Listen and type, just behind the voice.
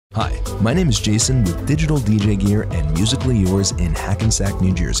My name is Jason with Digital DJ Gear and Musically Yours in Hackensack,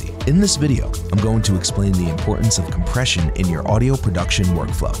 New Jersey. In this video, I'm going to explain the importance of compression in your audio production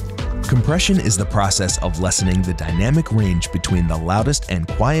workflow. Compression is the process of lessening the dynamic range between the loudest and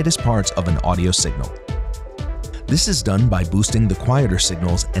quietest parts of an audio signal. This is done by boosting the quieter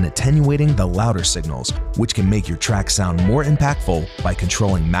signals and attenuating the louder signals, which can make your track sound more impactful by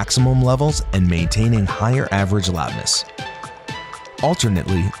controlling maximum levels and maintaining higher average loudness.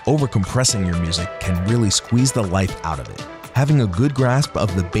 Alternately, overcompressing your music can really squeeze the life out of it. Having a good grasp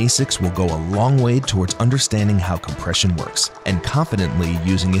of the basics will go a long way towards understanding how compression works and confidently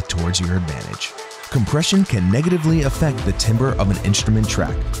using it towards your advantage. Compression can negatively affect the timbre of an instrument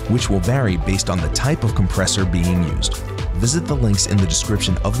track, which will vary based on the type of compressor being used. Visit the links in the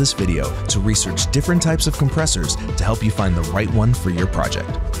description of this video to research different types of compressors to help you find the right one for your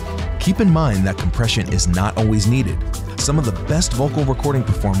project. Keep in mind that compression is not always needed. Some of the best vocal recording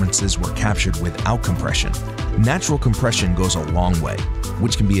performances were captured without compression. Natural compression goes a long way,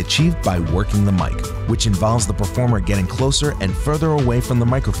 which can be achieved by working the mic, which involves the performer getting closer and further away from the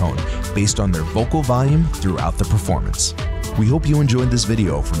microphone based on their vocal volume throughout the performance. We hope you enjoyed this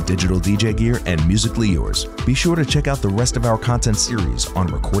video from Digital DJ Gear and Musically Yours. Be sure to check out the rest of our content series on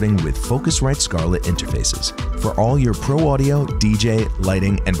recording with Focusrite Scarlett interfaces. For all your pro audio, DJ,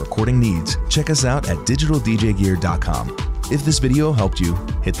 lighting, and recording needs, check us out at digitaldjgear.com. If this video helped you,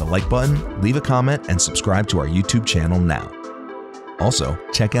 hit the like button, leave a comment, and subscribe to our YouTube channel now. Also,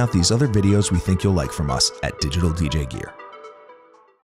 check out these other videos we think you'll like from us at Digital DJ Gear.